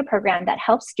I'm running a program that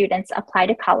helps students apply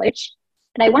to college,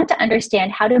 and I want to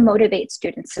understand how to motivate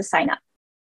students to sign up.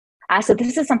 So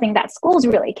this is something that schools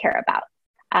really care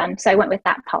about. So I went with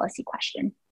that policy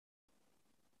question.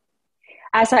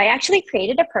 So I actually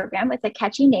created a program with a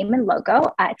catchy name and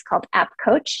logo. It's called App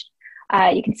Coach.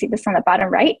 You can see this on the bottom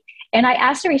right. And I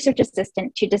asked a research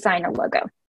assistant to design a logo.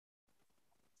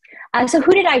 So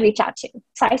who did I reach out to?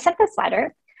 So I sent this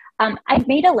letter. I've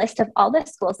made a list of all the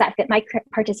schools that fit my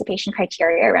participation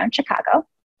criteria around Chicago.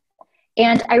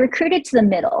 And I recruited to the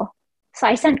middle. So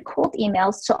I sent cold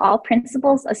emails to all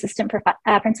principals, assistant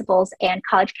principals, and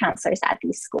college counselors at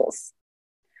these schools.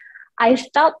 I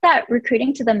felt that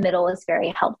recruiting to the middle was very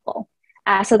helpful.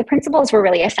 So the principals were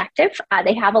really effective.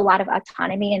 They have a lot of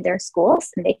autonomy in their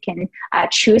schools, and they can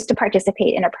choose to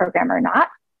participate in a program or not.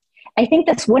 I think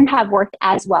this wouldn't have worked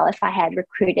as well if I had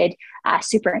recruited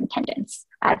superintendents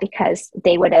because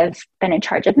they would have been in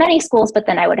charge of many schools, but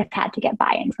then I would have had to get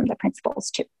buy-in from the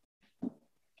principals too.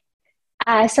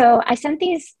 So I sent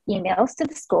these emails to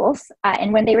the schools,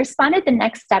 and when they responded, the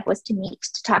next step was to meet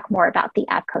to talk more about the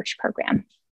App Coach program.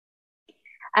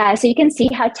 So you can see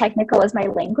how technical was my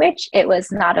language. It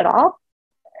was not at all.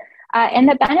 And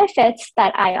the benefits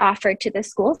that I offered to the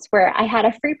schools were I had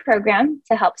a free program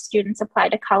to help students apply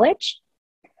to college.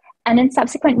 And in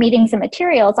subsequent meetings and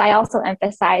materials, I also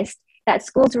emphasized that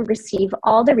schools would receive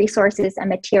all the resources and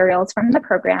materials from the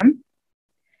program.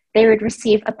 They would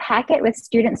receive a packet with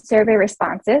student survey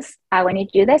responses. When you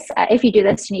do this, if you do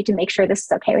this, you need to make sure this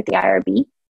is okay with the IRB.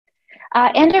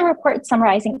 And a report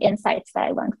summarizing insights that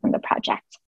I learned from the project.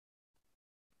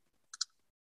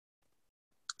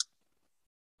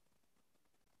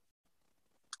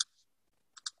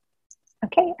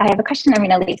 Okay, I have a question. I'm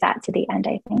going to leave that to the end,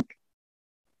 I think.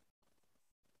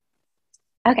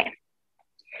 Okay,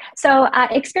 so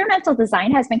experimental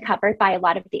design has been covered by a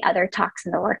lot of the other talks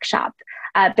in the workshop,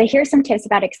 but here's some tips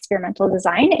about experimental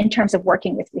design in terms of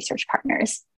working with research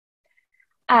partners.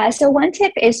 So one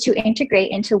tip is to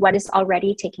integrate into what is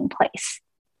already taking place.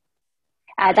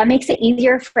 That makes it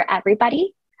easier for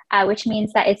everybody, which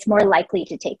means that it's more likely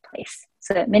to take place.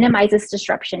 So it minimizes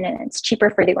disruption and it's cheaper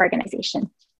for the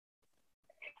organization.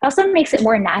 It also makes it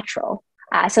more natural.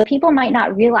 So people might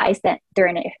not realize that they're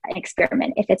in an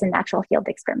experiment if it's a natural field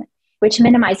experiment, which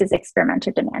minimizes experimenter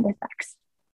demand effects.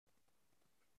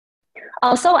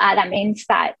 Also, that means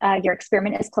that your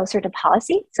experiment is closer to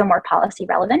policy, so more policy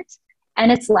relevant,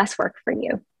 and it's less work for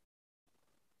you.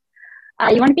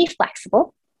 You want to be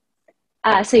flexible.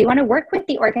 So you want to work with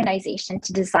the organization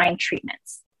to design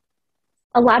treatments.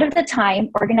 A lot of the time,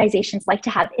 organizations like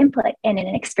to have input in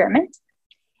an experiment,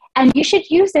 and you should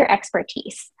use their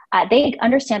expertise. They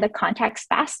understand the context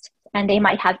best, and they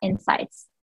might have insights.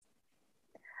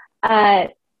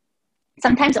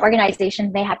 Sometimes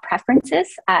organizations may have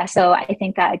preferences. So I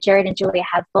think Jared and Julia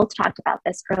have both talked about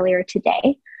this earlier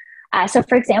today. So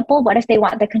for example, what if they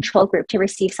want the control group to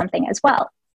receive something as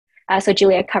well? So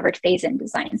JiLAEE covered phase-in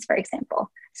designs, for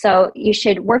example. So you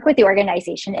should work with the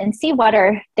organization and see what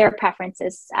are their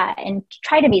preferences and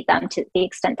try to meet them to the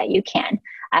extent that you can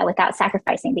without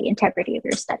sacrificing the integrity of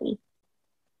your study.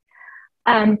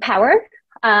 Power,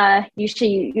 you should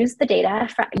use data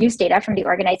from the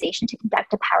organization to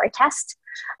conduct a power test.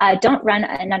 Don't run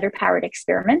an underpowered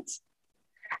experiment.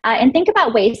 And think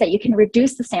about ways that you can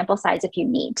reduce the sample size if you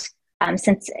need.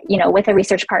 Since, with a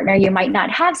research partner, you might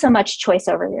not have so much choice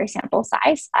over your sample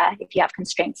size if you have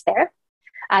constraints there.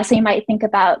 So you might think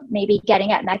about maybe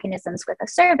getting at mechanisms with a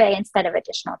survey instead of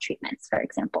additional treatments, for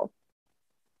example.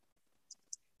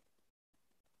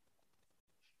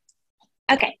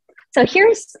 Okay, so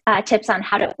here's tips on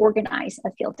how to organize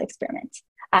a field experiment.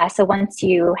 So once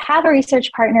you have a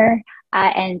research partner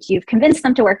and you've convinced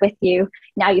them to work with you,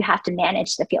 now you have to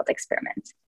manage the field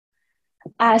experiment.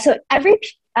 So every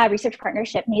research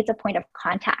partnership needs a point of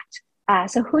contact.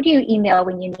 So who do you email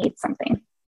when you need something?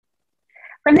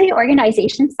 From the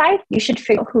organization side, you should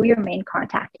figure out who your main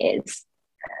contact is.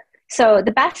 So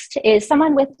the best is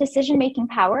someone with decision-making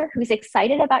power who's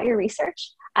excited about your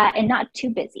research and not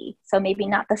too busy. So maybe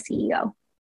not the CEO.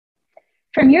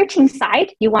 From your team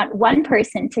side, you want one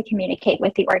person to communicate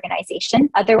with the organization.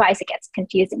 Otherwise, it gets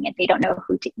confusing if they don't know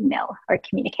who to email or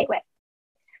communicate with.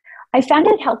 I found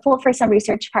it helpful for some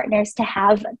research partners to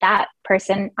have that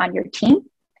person on your team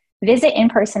visit in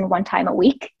person 1 time a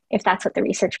week, if that's what the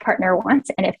research partner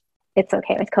wants, and if it's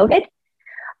okay with COVID.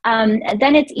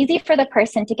 Then it's easy for the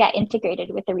person to get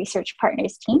integrated with the research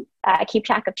partner's team, keep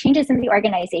track of changes in the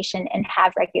organization, and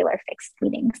have regular fixed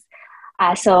meetings.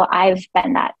 So I've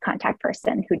been that contact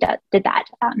person who did that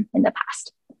in the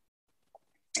past.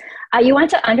 You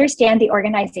want to understand the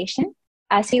organization.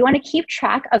 So you want to keep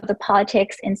track of the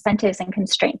politics, incentives, and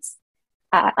constraints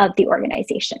of the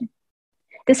organization.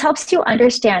 This helps you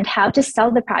understand how to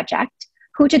sell the project,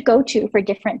 who to go to for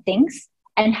different things,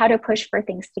 and how to push for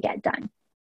things to get done.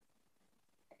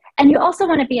 And you also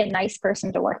want to be a nice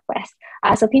person to work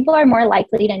with. So people are more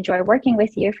likely to enjoy working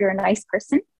with you if you're a nice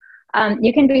person.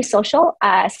 You can be social.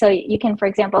 So you can, for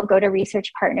example, go to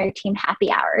research partner team happy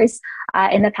hours.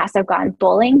 In the past, I've gone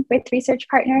bowling with research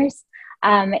partners.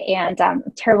 And I'm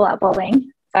terrible at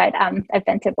bowling, but I've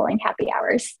been to bowling happy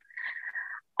hours.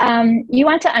 You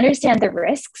want to understand the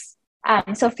risks.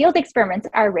 So field experiments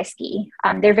are risky.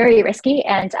 They're very risky.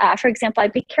 And for example,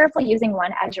 I'd be careful using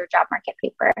one as your job market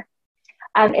paper.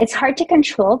 It's hard to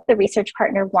control what the research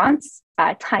partner wants,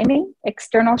 timing,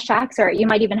 external shocks, or you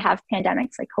might even have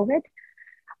pandemics like COVID.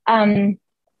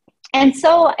 And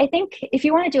so I think if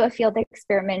you want to do a field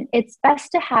experiment, it's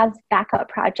best to have backup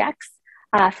projects.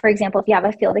 For example, if you have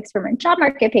a field experiment job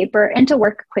market paper, and to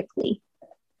work quickly.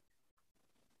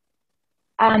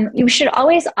 You should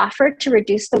always offer to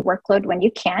reduce the workload when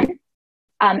you can,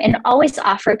 and always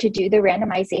offer to do the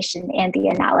randomization and the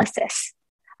analysis.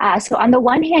 So on the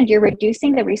one hand, you're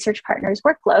reducing the research partner's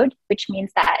workload, which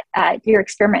means that your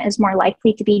experiment is more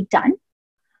likely to be done.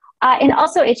 And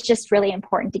also, it's just really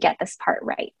important to get this part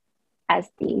right as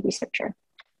the researcher.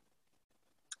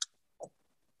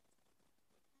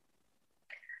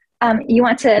 You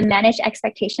want to manage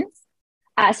expectations.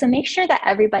 So make sure that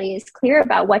everybody is clear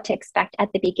about what to expect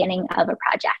at the beginning of a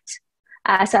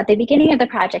project. So at the beginning of the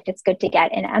project, it's good to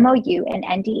get an MOU and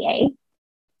NDA.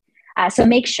 So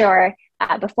make sure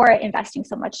before investing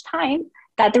so much time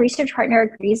that the research partner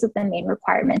agrees with the main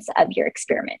requirements of your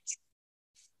experiment.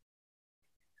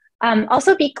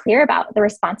 Also be clear about the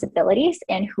responsibilities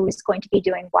and who's going to be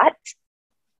doing what.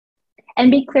 And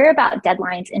be clear about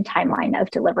deadlines and timeline of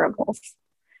deliverables.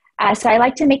 So I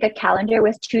like to make a calendar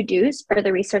with to-dos for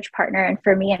the research partner and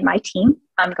for me and my team.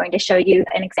 I'm going to show you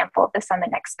an example of this on the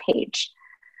next page.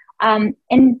 And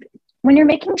when you're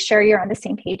making sure you're on the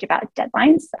same page about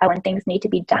deadlines, when things need to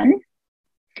be done,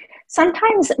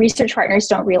 sometimes research partners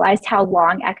don't realize how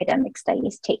long academic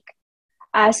studies take.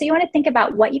 So you want to think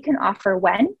about what you can offer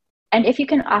when, and if you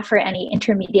can offer any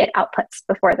intermediate outputs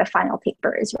before the final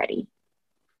paper is ready.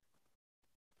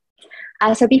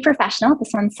 So be professional.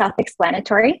 This one's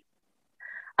self-explanatory.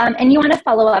 And you want to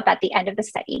follow up at the end of the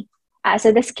study.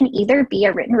 So this can either be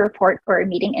a written report or a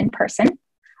meeting in person.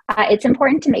 It's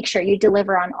important to make sure you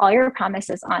deliver on all your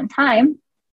promises on time,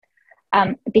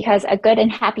 because a good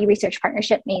and happy research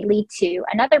partnership may lead to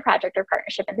another project or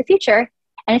partnership in the future.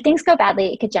 And if things go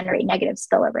badly, it could generate negative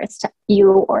spillovers to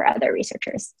you or other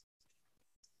researchers.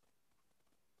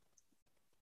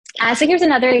 So here's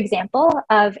another example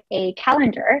of a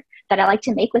calendar that I like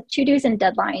to make with to-dos and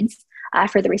deadlines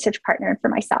for the research partner and for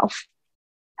myself.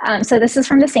 So this is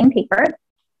from the same paper.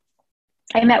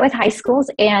 I met with high schools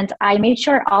and I made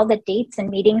sure all the dates and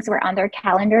meetings were on their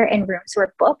calendar and rooms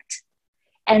were booked.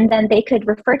 And then they could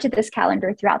refer to this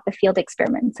calendar throughout the field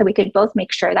experiment. So we could both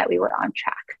make sure that we were on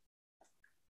track.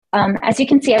 As you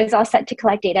can see, I was all set to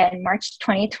collect data in March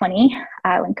 2020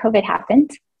 when COVID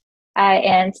happened.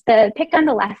 And the pic on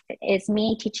the left is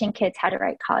me teaching kids how to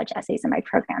write college essays in my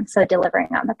program, so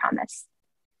delivering on the promise.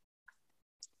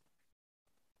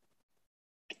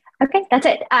 Okay, that's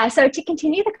it. So to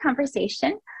continue the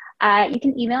conversation, you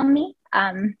can email me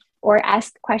or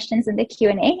ask questions in the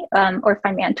Q&A or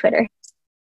find me on Twitter.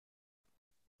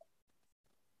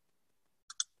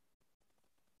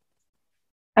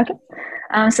 Okay,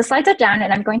 so slides are down,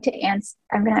 and I'm going to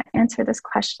answer this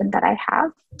question that I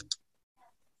have.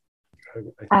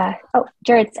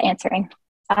 Jared's answering.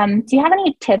 Do you have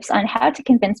any tips on how to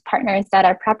convince partners that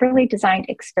a properly designed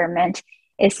experiment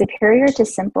is superior to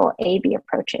simple A/B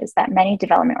approaches that many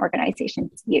development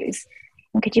organizations use?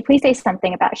 And could you please say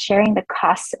something about sharing the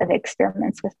costs of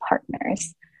experiments with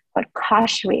partners? What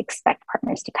costs should we expect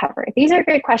partners to cover? These are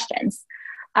great questions.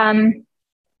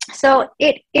 So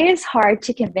it is hard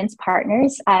to convince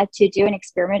partners to do an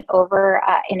experiment over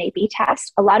an A/B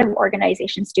test. A lot of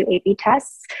organizations do A/B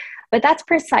tests, but that's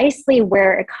precisely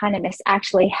where economists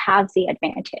actually have the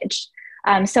advantage.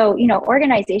 So,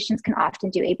 organizations can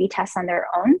often do A/B tests on their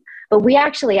own, but we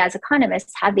actually, as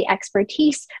economists, have the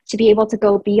expertise to be able to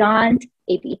go beyond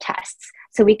A/B tests.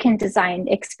 So we can design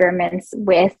experiments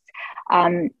with,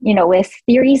 with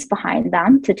theories behind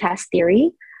them to test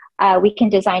theory. We can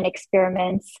design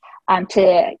experiments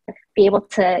to be able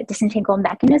to disentangle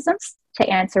mechanisms to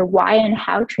answer why and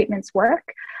how treatments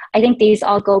work. I think these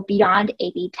all go beyond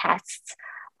A/B tests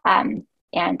and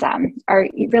are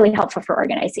really helpful for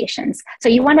organizations. So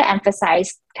you want to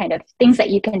emphasize kind of things that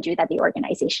you can do that the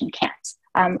organization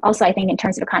can't. Also, I think in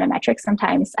terms of econometrics,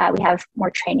 sometimes we have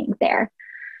more training there.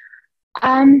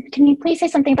 Can you please say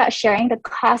something about sharing the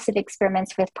cost of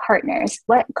experiments with partners?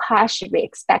 What cost should we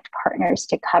expect partners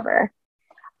to cover?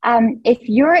 If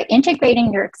you're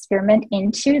integrating your experiment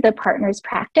into the partner's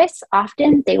practice,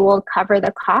 often they will cover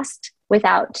the cost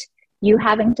without you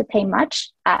having to pay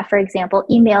much. For example,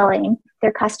 emailing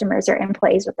their customers or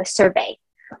employees with a survey.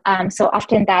 So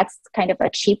often that's kind of a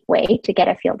cheap way to get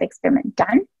a field experiment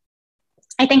done.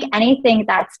 I think anything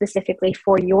that's specifically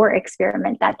for your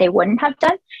experiment that they wouldn't have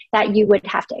done, that you would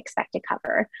have to expect to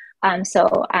cover.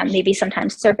 So maybe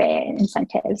sometimes survey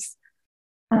incentives.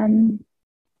 But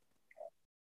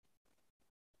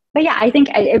yeah, I think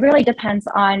it really depends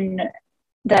on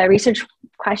the research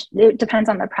question. It depends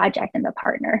on the project and the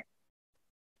partner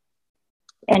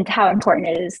and how important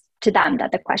it is to them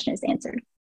that the question is answered.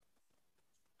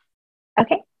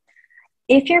 Okay.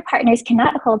 If your partners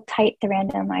cannot hold tight the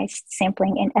randomized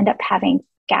sampling and end up having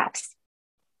gaps,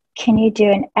 can you do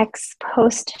an ex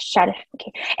post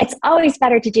stratification? It's always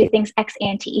better to do things ex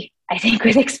ante, I think,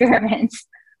 with experiments.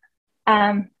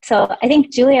 So I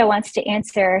think Julia wants to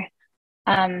answer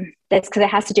this because it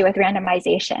has to do with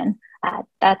randomization.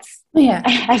 Yeah,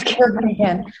 I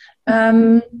can.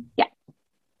 Yeah.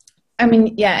 I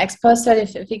mean, yeah, ex post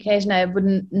stratification, I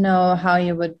wouldn't know how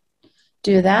you would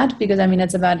do that because, I mean,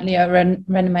 it's about your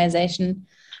randomization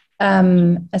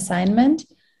assignment.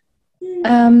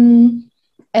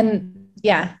 And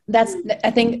yeah,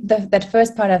 I think that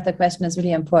first part of the question is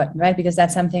really important, right? Because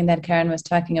that's something that Karen was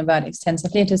talking about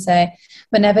extensively, to say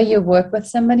whenever you work with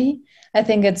somebody, I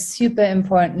think it's super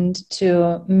important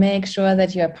to make sure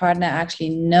that your partner actually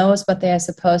knows what they are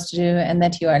supposed to do and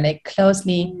that you are like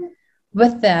closely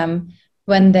with them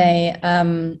when they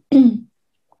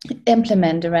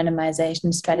implement a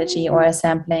randomization strategy or a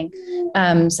sampling,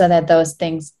 so that those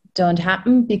things don't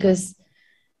happen. Because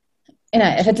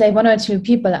if it's like 1 or 2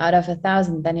 people out of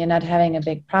 1,000, then you're not having a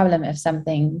big problem if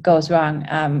something goes wrong,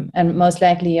 and most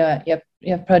likely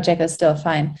your project is still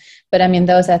fine. But I mean,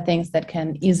 those are things that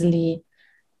can easily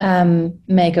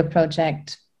make a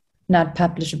project not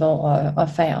publishable or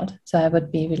failed. So I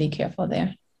would be really careful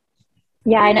there.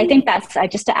 Yeah, and I think that's,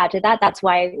 just to add to that, that's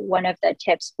why one of the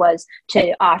tips was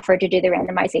to offer to do the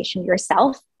randomization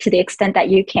yourself to the extent that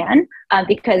you can,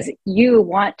 because you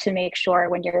want to make sure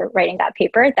when you're writing that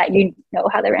paper that you know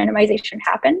how the randomization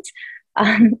happened.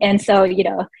 And so,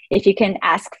 if you can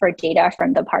ask for data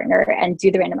from the partner and do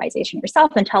the randomization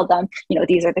yourself and tell them,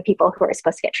 these are the people who are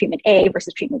supposed to get treatment A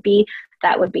versus treatment B,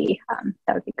 that would be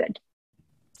good.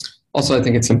 Also, I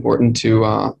think it's important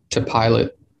to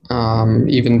pilot,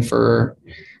 even for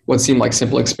what seem like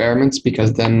simple experiments,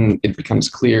 because then it becomes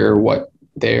clear what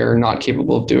they're not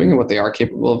capable of doing and what they are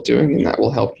capable of doing, and that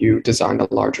will help you design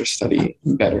a larger study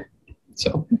better.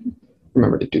 So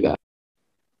remember to do that.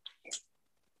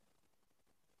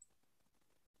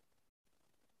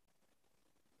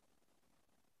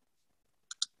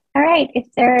 right, if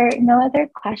there are no other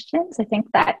questions, I think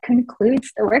that concludes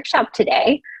the workshop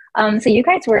today. So you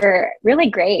guys were really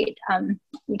great.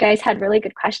 You guys had really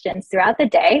good questions throughout the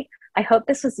day. I hope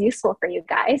this was useful for you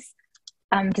guys.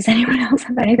 Does anyone else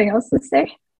have anything else to say?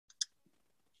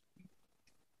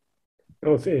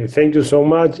 No, thank you so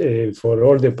much for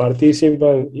all the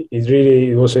participants.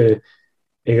 It was a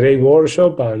great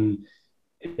workshop, and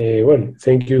well,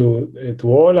 thank you to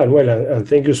all, and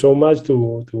thank you so much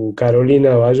to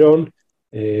Carolina Bayón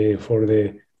for the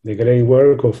great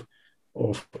work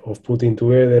of putting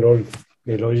together all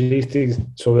the logistics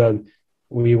so that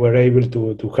we were able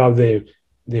to have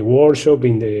the workshop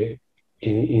in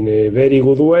a very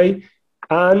good way.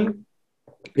 And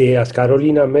as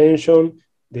Carolina mentioned,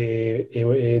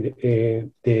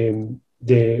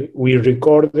 we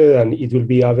recorded and it will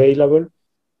be available.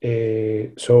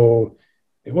 So,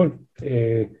 well,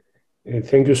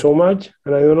 thank you so much.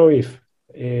 And I don't know if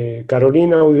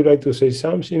Carolina, would you like to say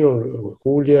something, or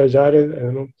Julia, Jared? I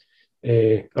don't know.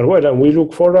 And we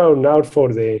look forward now for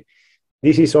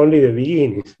this is only the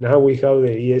beginning. Now we have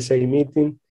the ESA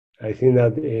meeting. I think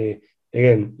that,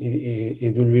 again,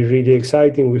 it will be really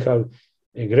exciting. We have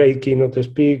a great keynote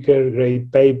speaker,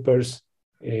 great papers,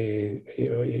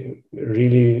 really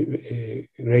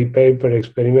great paper,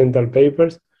 experimental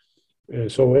papers.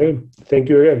 So thank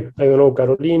you again. I don't know,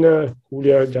 Carolina,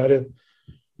 Julia, Jared.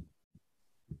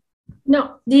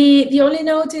 No, the only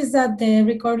note is that the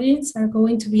recordings are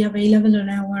going to be available on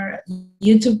our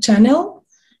YouTube channel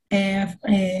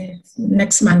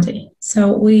next Monday.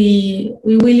 So we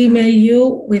will email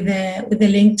you with the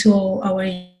link to our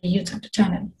YouTube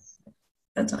channel.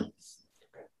 That's all.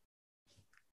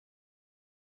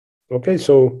 Okay,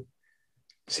 so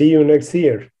see you next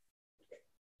year.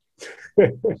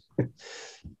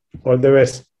 All the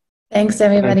best. Thanks,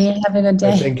 everybody. Thanks. Have a good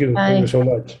day. Thank you. Bye. Thank you so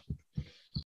much.